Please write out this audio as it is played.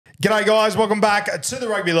G'day guys, welcome back to the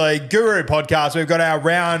Rugby League Guru podcast. We've got our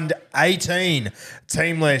round 18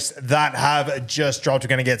 team list that have just dropped. We're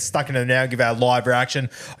going to get stuck into them now and give our live reaction.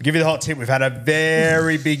 I'll give you the hot tip. We've had a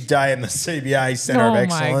very big day in the CBA Centre of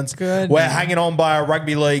Excellence. We're hanging on by a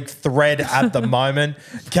Rugby League thread at the moment.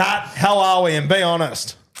 Kat, how are we? And be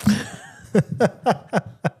honest.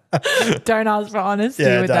 Don't ask for honesty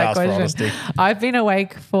with that question. I've been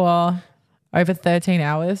awake for over 13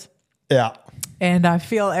 hours. Yeah. And I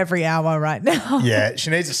feel every hour right now. Yeah, she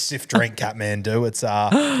needs a stiff drink, Kathmandu.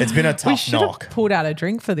 It's been a tough we should knock. Have pulled out a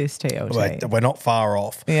drink for this TLT. We're not far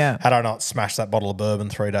off. Yeah. Had I not smashed that bottle of bourbon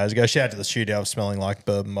 3 days ago. Shout out to the studio of smelling like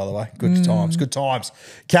bourbon, by the way. Good times, good times.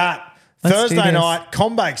 Kat, Thursday night,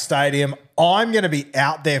 Combank Stadium. I'm going to be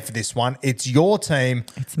out there for this one. It's your team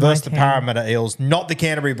versus the Parramatta Eels, not the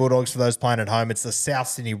Canterbury Bulldogs for those playing at home. It's the South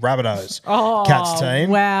Sydney Rabbitohs. Cats team.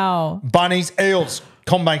 Wow. Bunnies, Eels.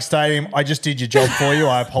 Combank Stadium, I just did your job for you.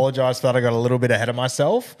 I apologise for that. I got a little bit ahead of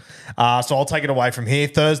myself. So I'll take it away from here.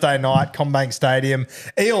 Thursday night, Combank Stadium.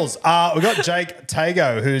 Eels, we've got Jake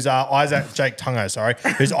Tago, who's Isaac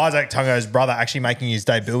Tungo's brother, actually making his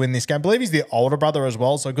debut in this game. I believe he's the older brother as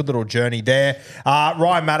well, so a good little journey there.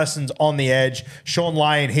 Ryan Madison's on the edge. Sean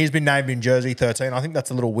Lane, he's been named in jersey 13. I think that's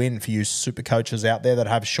a little win for you super coaches out there that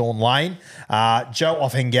have Sean Lane. Joe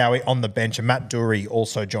Offengawi on the bench, and Matt Dury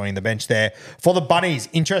also joining the bench there. For the Bunnies,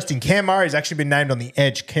 interesting. Cam Murray's actually been named on the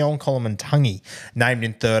edge. Keon Colomantungi named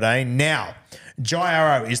in 13. Now, Jai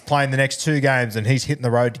Arrow is playing the next 2 games and he's hitting the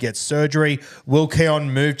road to get surgery. Will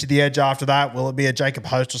Keon move to the edge after that? Will it be a Jacob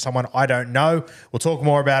Host or someone? I don't know. We'll talk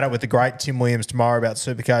more about it with the great Tim Williams tomorrow about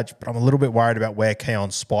Supercoach, but I'm a little bit worried about where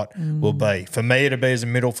Keon's spot will be. For me, it'll be as a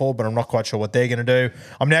middle forward, but I'm not quite sure what they're going to do.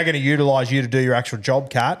 I'm now going to utilise you to do your actual job,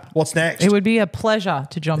 Kat. What's next? It would be a pleasure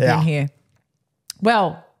to jump in here.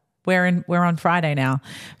 Well, we're on Friday now.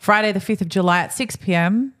 Friday the 5th of July at 6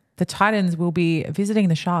 p.m, the Titans will be visiting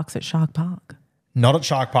the Sharks at Shark Park. Not at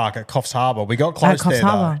Shark Park, at Coffs Harbour. We got close there,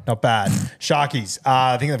 though. Not bad. Sharkies,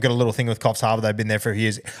 I think they've got a little thing with Coffs Harbour. They've been there for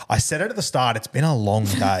years. I said it at the start, it's been a long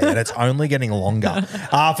day, and it's only getting longer.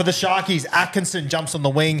 For the Sharkies, Atkinson jumps on the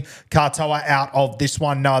wing. Katoa out of this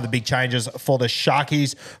one. No other big changes for the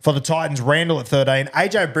Sharkies. For the Titans, Randall at 13.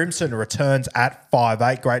 AJ Brimson returns at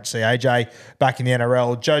 5'8". Great to see AJ back in the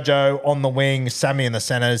NRL. Jojo on the wing. Sammy in the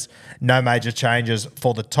centres. No major changes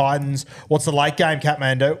for the Titans. What's the late game,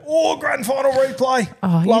 Kathmandu? Oh, grand final replay.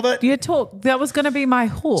 Love it. You talk. That was going to be my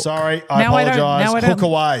hook. Sorry, I apologise. Hook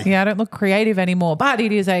away. Yeah, I don't look creative anymore, but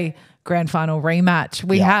it is a grand final rematch.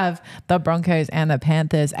 We have the Broncos and the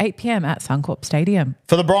Panthers, 8 p.m. at Suncorp Stadium.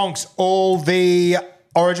 For the Bronx, all the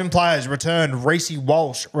Origin players return. Reece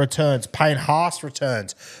Walsh returns. Payne Haas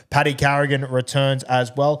returns. Paddy Carrigan returns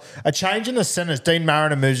as well. A change in the centres. Dean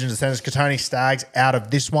Mariner moves into the centres. Katoni Staggs out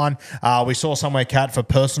of this one. We saw somewhere, Kat, for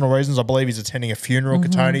personal reasons. I believe he's attending a funeral,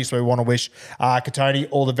 Katoni, so we want to wish Katoni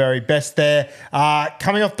all the very best there.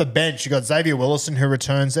 Coming off the bench, you got Xavier Willison, who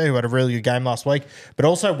returns there, who had a really good game last week. But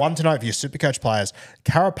also one to note for your Supercoach players,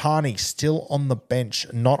 Karapani still on the bench.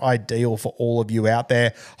 Not ideal for all of you out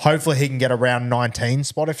there. Hopefully he can get around 19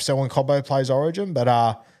 spot if Selwyn Cobbo plays Origin,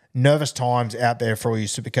 but nervous times out there for all you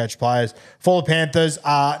Supercoach players. For the Panthers,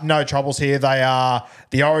 no troubles here. They are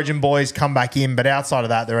the Origin boys come back in, but outside of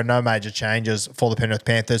that, there are no major changes for the Penrith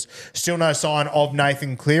Panthers. Still no sign of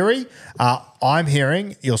Nathan Cleary. I'm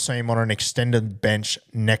hearing you'll see him on an extended bench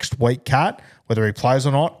next week, Kat. Whether he plays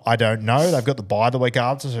or not, I don't know. They've got the bye the week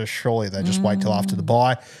after, so surely they just wait till after the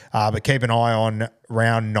bye. But keep an eye on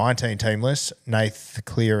round 19 team list. Nath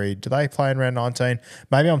Cleary, do they play in round 19?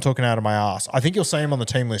 Maybe I'm talking out of my ass. I think you'll see him on the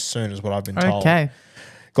team list soon is what I've been told. Okay.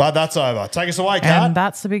 Glad that's over. Take us away, Kat. And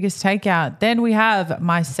that's the biggest takeout. Then we have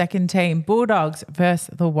my second team, Bulldogs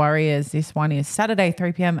versus the Warriors. This one is Saturday,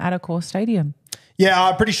 3 p.m. at Accor Stadium.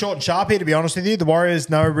 Yeah, pretty short and sharp here, to be honest with you. The Warriors,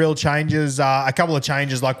 no real changes. A couple of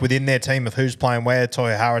changes like within their team of who's playing where.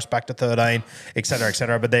 Toya Harris back to 13, et cetera, et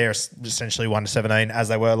cetera. But they're essentially 1 to 17 as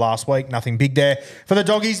they were last week. Nothing big there. For the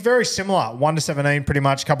Doggies, very similar. 1 to 17 pretty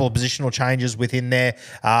much. A couple of positional changes within there.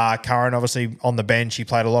 Curran obviously on the bench. He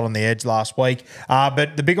played a lot on the edge last week.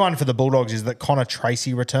 But the big one for the Bulldogs is that Connor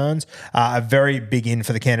Tracy returns. A very big in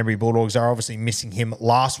for the Canterbury Bulldogs. They're obviously missing him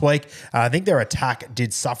last week. I think their attack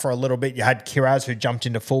did suffer a little bit. You had Kiraz who jumped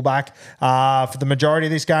into fullback for the majority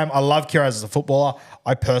of this game. I love Kiraz as a footballer.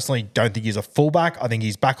 I personally don't think he's a fullback. I think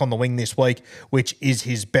he's back on the wing this week, which is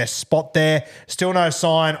his best spot there. Still no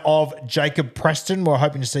sign of Jacob Preston. We're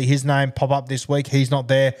hoping to see his name pop up this week. He's not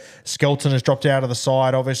there. Skelton has dropped out of the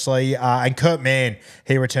side, obviously. And Kurt Mann,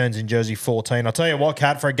 he returns in jersey 14. I'll tell you what,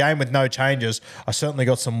 Kat, for a game with no changes, I certainly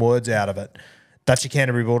got some words out of it. That's your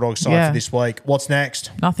Canterbury Bulldogs side for this week. What's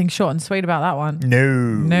next? Nothing short and sweet about that one.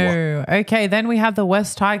 No. Okay, then we have the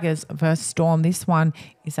West Tigers versus Storm. This one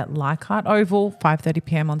is at Leichhardt Oval, 5:30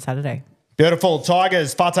 p.m. on Saturday. Beautiful.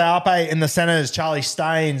 Tigers, Fate Ape in the centres, Charlie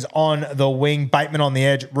Staines on the wing, Bateman on the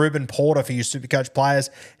edge, Ruben Porter for you Supercoach players.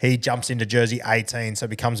 He jumps into jersey 18, so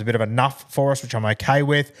becomes a bit of a nuff for us, which I'm okay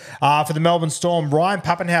with. For the Melbourne Storm, Ryan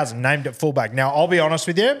Pappenhausen named at fullback. Now, I'll be honest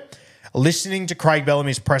with you, listening to Craig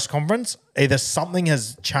Bellamy's press conference, either something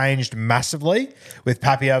has changed massively with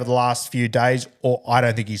Pappy over the last few days, or I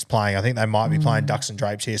don't think he's playing. I think they might be playing ducks and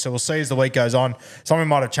drapes here. So we'll see as the week goes on. Something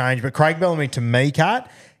might have changed. But Craig Bellamy, to me, Kat,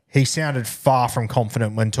 he sounded far from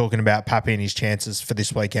confident when talking about Pappy and his chances for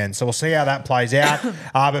this weekend. So we'll see how that plays out.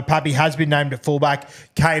 But Pappy has been named at fullback.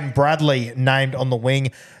 Kane Bradley named on the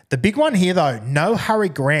wing. The big one here, though, no Harry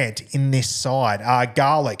Grant in this side.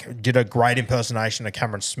 Garlick did a great impersonation of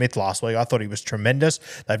Cameron Smith last week. I thought he was tremendous.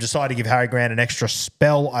 They've decided to give Harry Grant an extra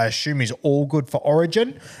spell. I assume he's all good for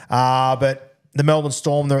Origin. But the Melbourne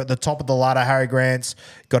Storm, they're at the top of the ladder. Harry Grant's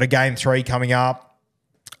got a game 3 coming up.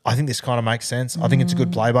 I think this kind of makes sense. I think it's a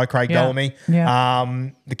good play by Craig Bellamy. Yeah.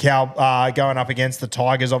 The Cow going up against the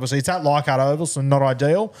Tigers, obviously. It's at Leichhardt Oval, so not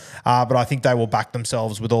ideal. But I think they will back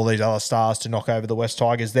themselves with all these other stars to knock over the West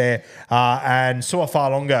Tigers there. And Sua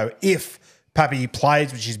Falongo, if Pappy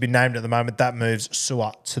plays, which he's been named at the moment, that moves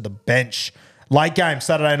Sua to the bench. Late game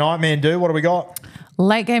Saturday night, Mandu, what do we got?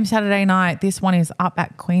 Late game Saturday night. This one is up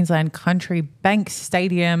at Queensland Country Bank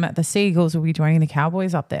Stadium. The Seagulls will be joining the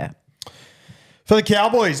Cowboys up there. For the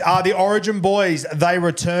Cowboys, the Origin boys, they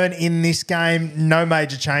return in this game. No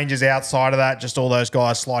major changes outside of that. Just all those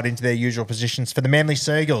guys slide into their usual positions. For the Manly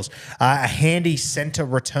Seagulls, a handy centre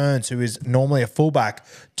returns, who is normally a fullback,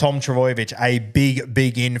 Tom Trbojevic, a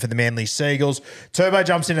big in for the Manly Seagulls. Turbo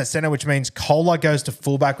jumps in at centre, which means Kohler goes to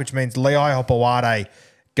fullback, which means Lehigh Hopewade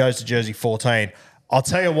goes to jersey 14. I'll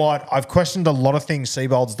tell you what, I've questioned a lot of things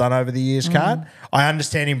Seabold's done over the years, Kat. I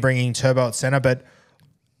understand him bringing Turbo at centre, but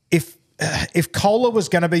if Kohler was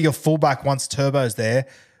going to be your fullback once Turbo's there,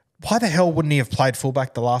 why the hell wouldn't he have played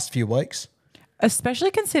fullback the last few weeks?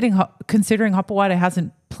 Especially considering Hopewade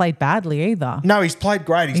hasn't played badly either. No, he's played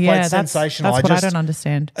great. He's played sensational. That's what I don't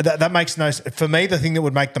understand. That makes no sense. For me, the thing that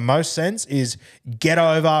would make the most sense is get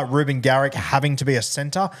over Ruben Garrick having to be a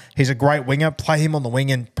centre. He's a great winger. Play him on the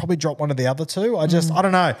wing and probably drop one of the other two. I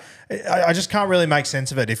don't know. I just can't really make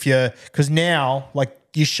sense of it. Because now, like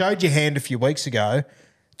you showed your hand a few weeks ago,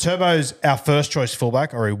 Turbo's our first choice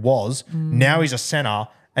fullback, or he was. Now he's a centre.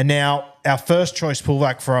 And now our first choice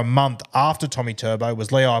fullback for a month after Tommy Turbo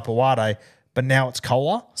was Lehigh Hopewade, but now it's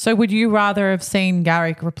Kohler. So would you rather have seen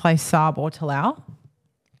Garrick replace Saab or Talau?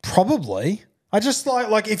 Probably. I just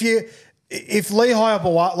like if Lehigh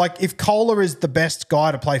Hopewade, like if Kohler is the best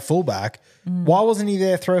guy to play fullback, why wasn't he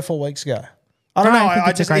there 3 or 4 weeks ago? I don't know.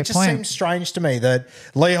 It just seems strange to me that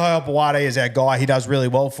Lehigh Hopewade is our guy. He does really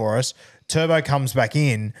well for us. Turbo comes back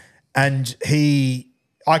in and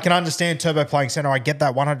I can understand Turbo playing centre. I get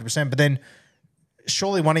that 100%. But then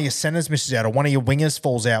surely one of your centres misses out or one of your wingers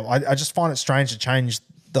falls out. I just find it strange to change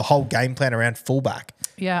the whole game plan around fullback.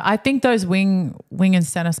 Yeah, I think those wing and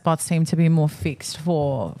centre spots seem to be more fixed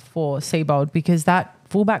for Seabold because that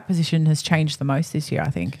fullback position has changed the most this year, I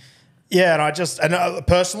think. Yeah, and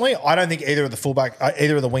personally, I don't think either of the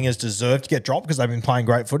wingers deserve to get dropped because they've been playing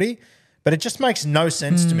great footy. But it just makes no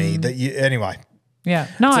sense to me that you. Anyway, yeah,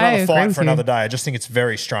 no, it's I another agree fight with for another day. I just think it's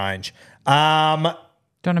very strange. Do you want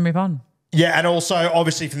to move on? Yeah, and also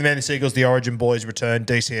obviously for the Manly Seagulls, the Origin boys return.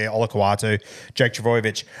 DCE Olakawatu, Jake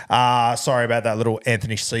Trbojevic. Sorry about that little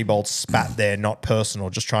Anthony Seabold spat there. Not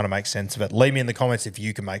personal. Just trying to make sense of it. Leave me in the comments if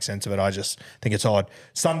you can make sense of it. I just think it's odd.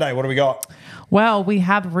 Sunday, what do we got? Well, we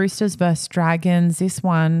have Roosters versus Dragons. This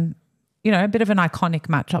one, a bit of an iconic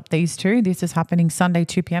matchup, these two. This is happening Sunday,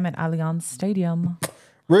 2 p.m. at Allianz Stadium.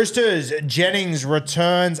 Roosters, Jennings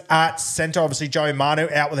returns at centre. Obviously, Joey Manu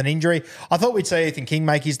out with an injury. I thought we'd see Ethan King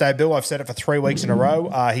make his debut. I've said it for 3 weeks in a row.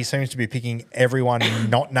 He seems to be picking everyone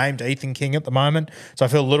not named Ethan King at the moment. So I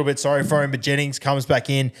feel a little bit sorry for him, but Jennings comes back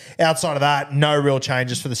in. Outside of that, no real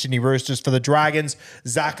changes for the Sydney Roosters. For the Dragons,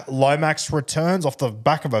 Zach Lomax returns off the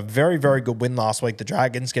back of a very, very good win last week. The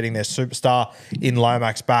Dragons getting their superstar in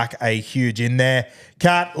Lomax back, a huge in there.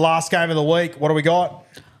 Kat, last game of the week. What do we got?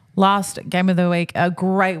 Last game of the week, a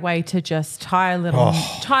great way to just tie a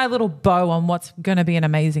little bow on what's going to be an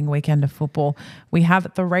amazing weekend of football. We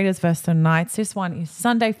have the Raiders versus the Knights. This one is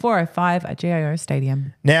Sunday, 4:05 at GIO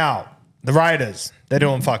Stadium. Now, the Raiders, they're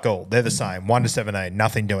doing fuck all. They're the same, 1-17,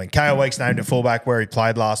 nothing doing. KO Weeks named at fullback where he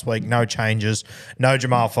played last week. No changes, no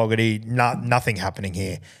Jamal Fogarty, nothing happening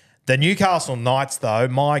here. The Newcastle Knights, though,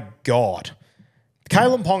 my God.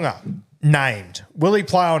 Kalyn Ponga, named. Will he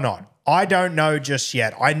play or not? I don't know just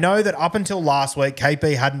yet. I know that up until last week,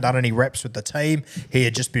 KP hadn't done any reps with the team. He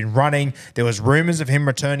had just been running. There was rumours of him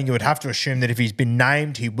returning. You would have to assume that if he's been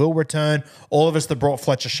named, he will return. All of us that brought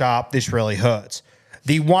Fletcher Sharp, this really hurts.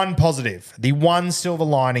 The one positive, the one silver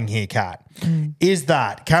lining here, Kat, is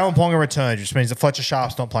that Kalyn Ponga returns, which means that Fletcher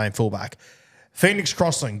Sharp's not playing fullback. Phoenix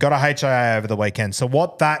Crossland got a HIA over the weekend. So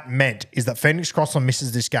what that meant is that Phoenix Crossland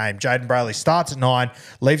misses this game. Jaden Brayley starts at 9,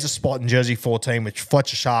 leaves a spot in jersey 14, which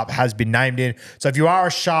Fletcher Sharp has been named in. So if you are a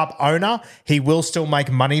Sharp owner, he will still make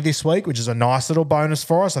money this week, which is a nice little bonus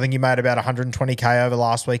for us. I think he made about 120K over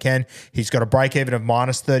last weekend. He's got a break even of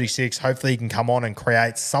minus 36. Hopefully he can come on and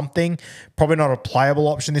create something. Probably not a playable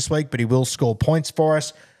option this week, but he will score points for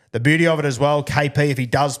us. The beauty of it as well, KP, if he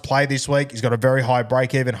does play this week, he's got a very high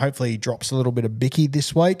break-even. Hopefully he drops a little bit of Bicky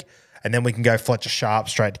this week, and then we can go Fletcher Sharp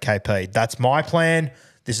straight to KP. That's my plan.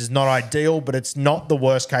 This is not ideal, but it's not the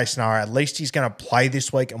worst-case scenario. At least he's going to play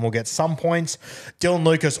this week, and we'll get some points. Dylan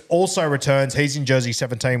Lucas also returns. He's in jersey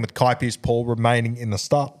 17 with Kai Pearce-Paul remaining in the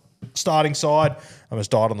starting side. I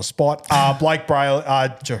almost died on the spot. Blake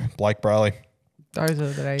Brayley. Those are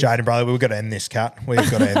the days. Jaden Brayley, we've got to end this, Kat.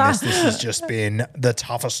 We've got to end this. This has just been the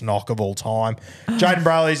toughest knock of all time. Jaden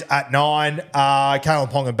Brayley's at 9.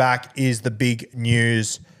 Kalyn Ponga back is the big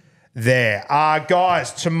news there.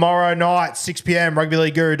 Guys, tomorrow night, 6 p.m,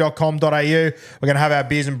 rugbyleagueguru.com.au. We're going to have our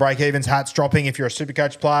beers and break-evens hats dropping. If you're a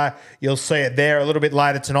Supercoach player, you'll see it there. A little bit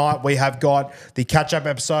later tonight, we have got the catch-up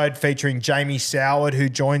episode featuring Jamie Soward, who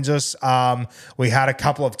joins us. We had a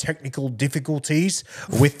couple of technical difficulties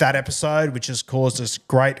with that episode, which has caused us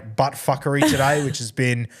great butt fuckery today, which has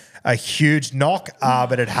been a huge knock,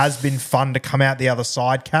 but it has been fun to come out the other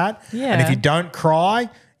side, Kat. Yeah. And if you don't cry,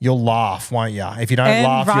 you'll laugh, won't you? If you don't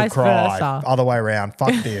laugh, you'll cry. Versa. Other way around.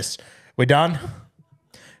 Fuck this. We're done?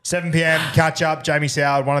 7 p.m, catch up. Jamie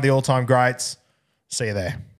Soward, one of the all-time greats. See you there.